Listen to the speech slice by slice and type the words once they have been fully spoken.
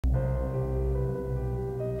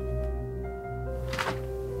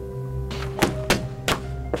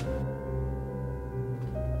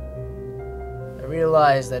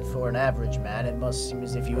realize that for an average man, it must seem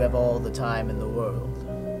as if you have all the time in the world.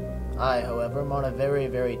 I, however, am on a very,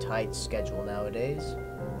 very tight schedule nowadays.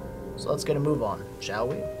 So let's get a move on, shall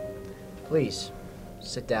we? Please,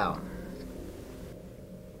 sit down.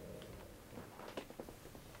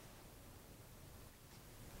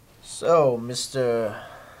 So, Mr.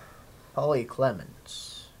 Paulie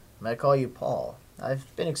Clemens. May I call you Paul?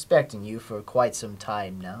 I've been expecting you for quite some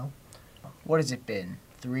time now. What has it been?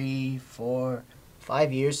 3, 4,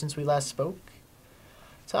 5 years since we last spoke?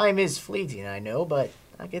 Time is fleeting, I know, but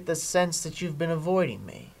I get the sense that you've been avoiding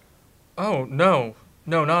me. Oh, no.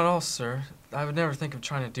 No, not at all, sir. I would never think of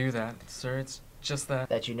trying to do that, sir. It's just that...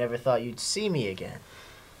 That you never thought you'd see me again.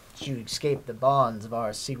 That you escaped the bonds of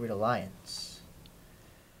our secret alliance.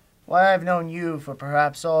 Why, I've known you for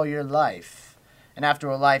perhaps all your life, and after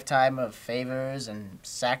a lifetime of favors and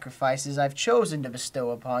sacrifices I've chosen to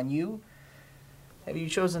bestow upon you, have you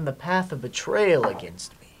chosen the path of betrayal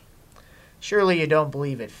against me? Surely you don't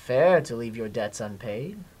believe it fair to leave your debts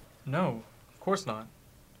unpaid? No, of course not.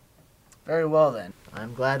 Very well then.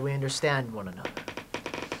 I'm glad we understand one another.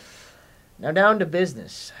 Now down to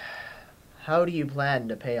business. How do you plan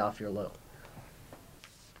to pay off your loan?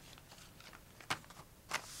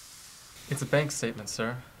 It's a bank statement,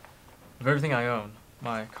 sir, of everything I own.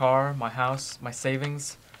 My car, my house, my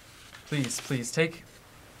savings. Please, take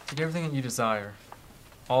everything that you desire.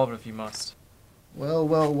 All of it if you must.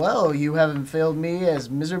 Well, you haven't failed me as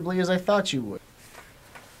miserably as I thought you would.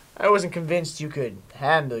 I wasn't convinced you could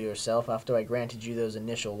handle yourself after I granted you those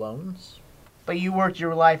initial loans. But you worked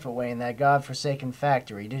your life away in that godforsaken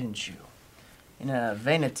factory, didn't you? In a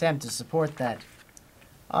vain attempt to support that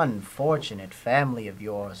unfortunate family of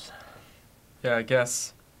yours. Yeah, I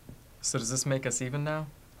guess. So does this make us even now?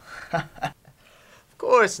 Of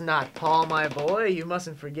course not, Paul, my boy. You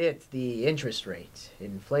mustn't forget the interest rate,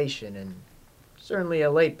 inflation, and certainly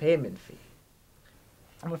a late payment fee.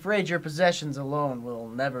 I'm afraid your possessions alone will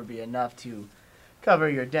never be enough to cover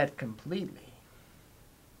your debt completely.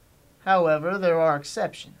 However, there are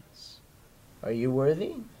exceptions. Are you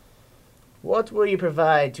worthy? What will you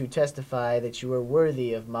provide to testify that you are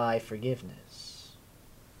worthy of my forgiveness?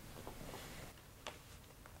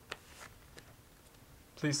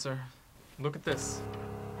 Please, sir, look at this.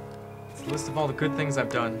 It's a list of all the good things I've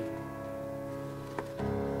done.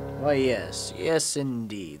 Why, yes,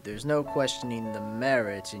 indeed. There's no questioning the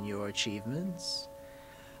merit in your achievements.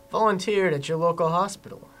 Volunteered at your local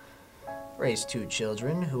hospital. Raised 2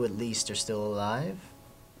 children who at least are still alive.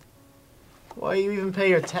 Why, you even pay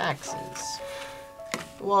your taxes.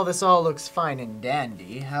 But while this all looks fine and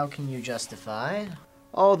dandy, how can you justify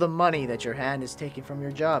all the money that your hand is taking from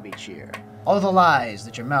your job each year? All the lies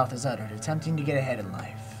that your mouth has uttered attempting to get ahead in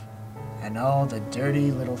life. And all the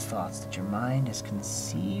dirty little thoughts that your mind has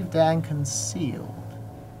conceived and concealed.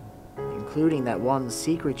 Including that one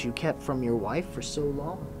secret you kept from your wife for so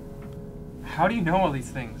long. How do you know all these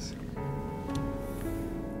things?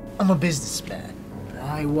 I'm a businessman.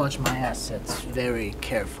 I watch my assets very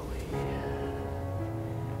carefully.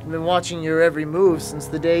 I've been watching your every move since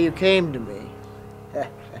the day you came to me. So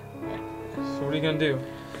what are you gonna do?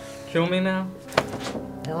 Kill me now?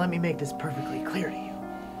 Now let me make this perfectly clear to you.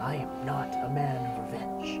 I am not a man of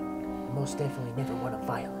revenge. And most definitely never one of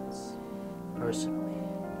violence. Personally.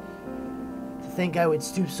 To think I would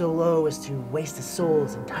stoop so low as to waste a soul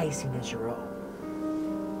as enticing as your own.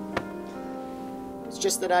 It's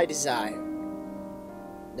just that I desire.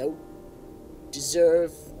 No.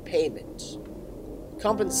 Deserve payment.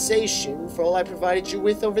 Compensation for all I provided you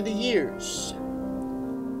with over the years.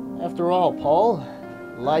 After all, Paul,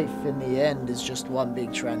 life in the end is just one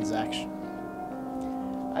big transaction.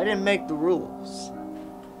 I didn't make the rules.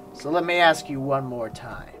 So let me ask you one more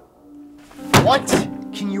time. What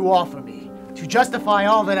can you offer me to justify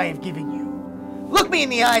all that I have given you? Look me in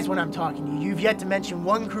the eyes when I'm talking to you. You've yet to mention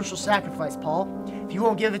one crucial sacrifice, Paul. If you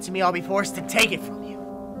won't give it to me, I'll be forced to take it from you.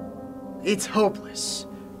 It's hopeless.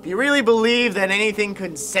 If you really believe that anything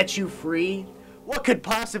could set you free, what could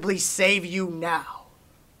possibly save you now?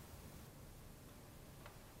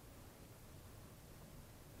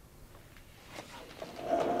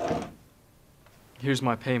 Here's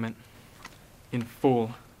my payment. In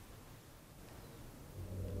full.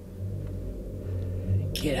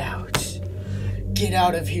 Get out. Get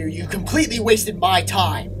out of here. You completely wasted my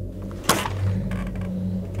time.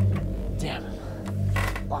 Damn it.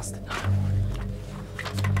 Lost another one.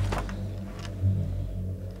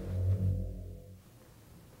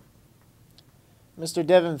 Mr.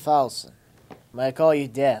 Devin Falson. May I call you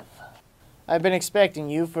Dev? I've been expecting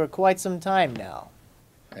you for quite some time now.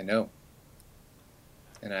 I know.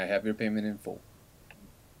 And I have your payment in full.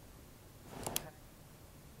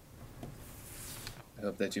 I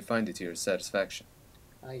hope that you find it to your satisfaction.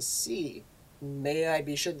 I see. May I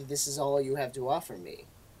be sure that this is all you have to offer me?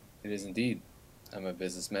 It is indeed. I'm a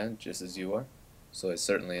businessman, just as you are, so I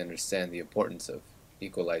certainly understand the importance of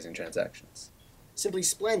equalizing transactions. Simply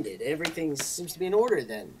splendid. Everything seems to be in order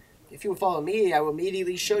then. If you will follow me, I will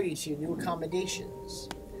immediately show you to your new accommodations.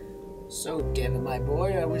 So, Devin, my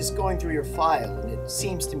boy, I was going through your file, and it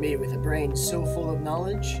seems to me with a brain so full of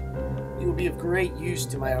knowledge, you will be of great use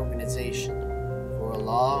to my organization for a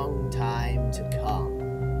long time to come.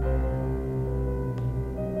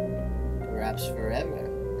 Perhaps forever.